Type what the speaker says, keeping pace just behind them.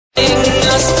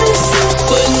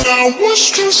But now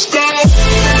it's just out.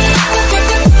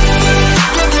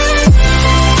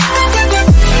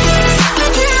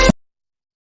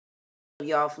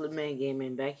 Y'all, Flipman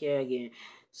Gaming back here again.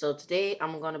 So today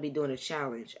I'm gonna be doing a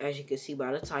challenge. As you can see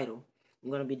by the title, I'm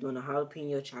gonna be doing a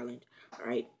jalapeno challenge.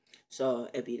 Alright. So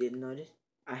if you didn't notice,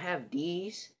 I have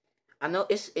these. I know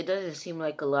it doesn't seem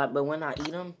like a lot, but when I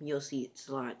eat them, you'll see it's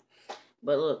a lot.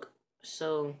 But look,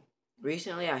 so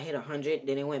recently I hit 100,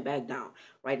 then it went back down.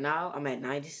 Right now I'm at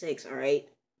 96. Alright.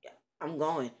 I'm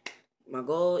going. My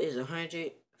goal is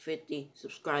 150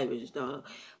 subscribers, dog.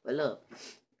 But look.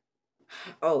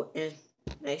 Oh, and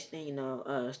next thing you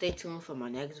know, stay tuned for my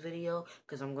next video,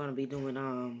 because I'm going to be doing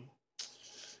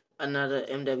another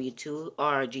MW2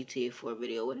 or GTA 4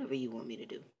 video, whatever you want me to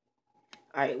do.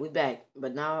 Alright, we back.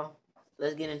 But now,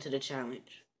 let's get into the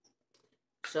challenge.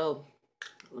 So,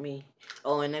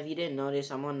 and if you didn't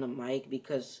notice, I'm on the mic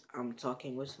because I'm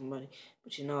talking with somebody.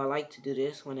 But you know, I like to do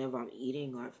this whenever I'm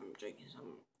eating or if I'm drinking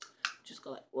something. Just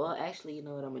go like, well, actually, you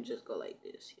know what, I'm going to just go like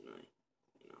this, you know.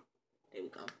 There we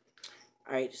go.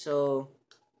 Alright, so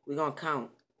we're going to count.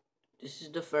 This is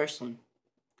the first one.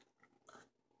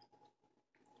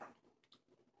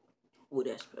 Ooh,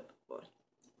 that's pepper, boy.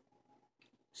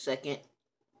 Second.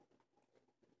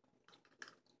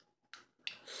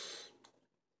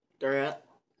 Third.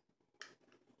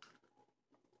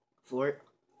 Fourth.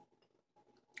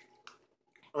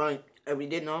 Alright, if you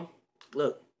didn't know,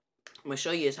 look. I'm going to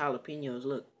show you his jalapenos,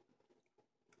 look.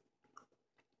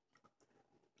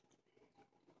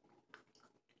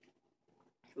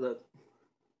 Look.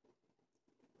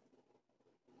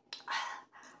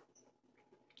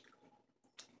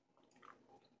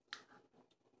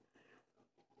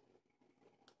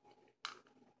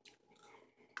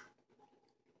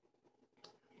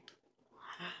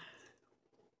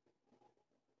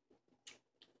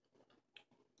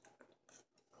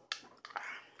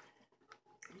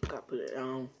 Gotta put it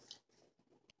down.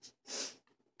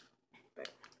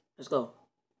 Let's go.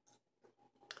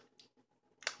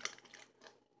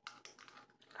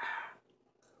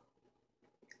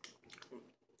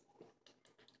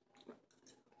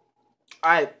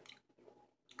 Alright.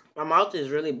 My mouth is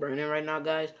really burning right now,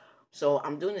 guys. So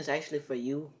I'm doing this actually for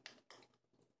you.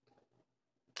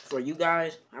 For you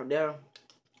guys out there.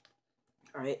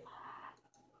 Alright.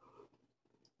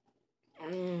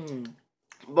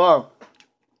 Boy.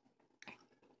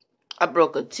 I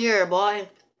broke a tear, boy.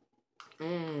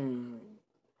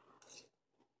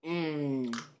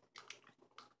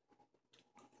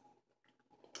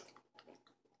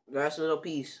 Last little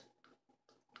piece.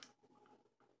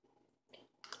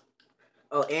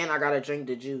 Oh, and I gotta drink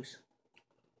the juice.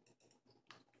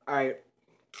 Alright.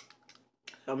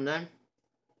 I'm done.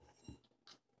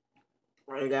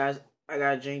 Alright, guys. I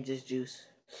gotta drink this juice.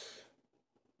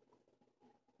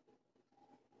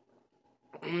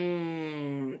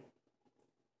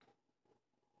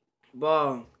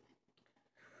 Boy.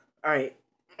 Alright.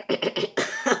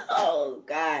 Oh,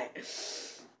 God.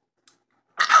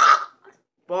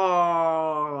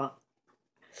 Boy.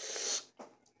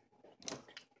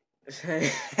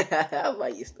 How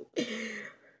about you, stupid?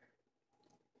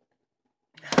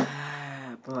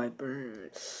 Boy, burn.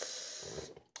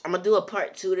 I'm gonna do a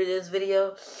part 2 to this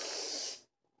video.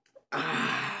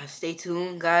 Stay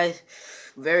tuned, guys.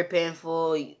 Very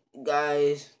painful,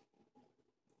 guys.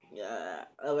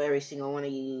 Of every single one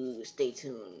of you. Stay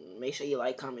tuned. Make sure you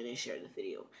like, comment, and share the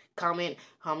video. Comment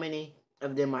how many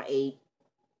of them I ate.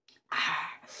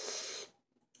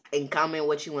 And comment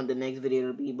what you want the next video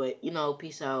to be. But, you know,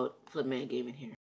 peace out. Flipman Gaming here.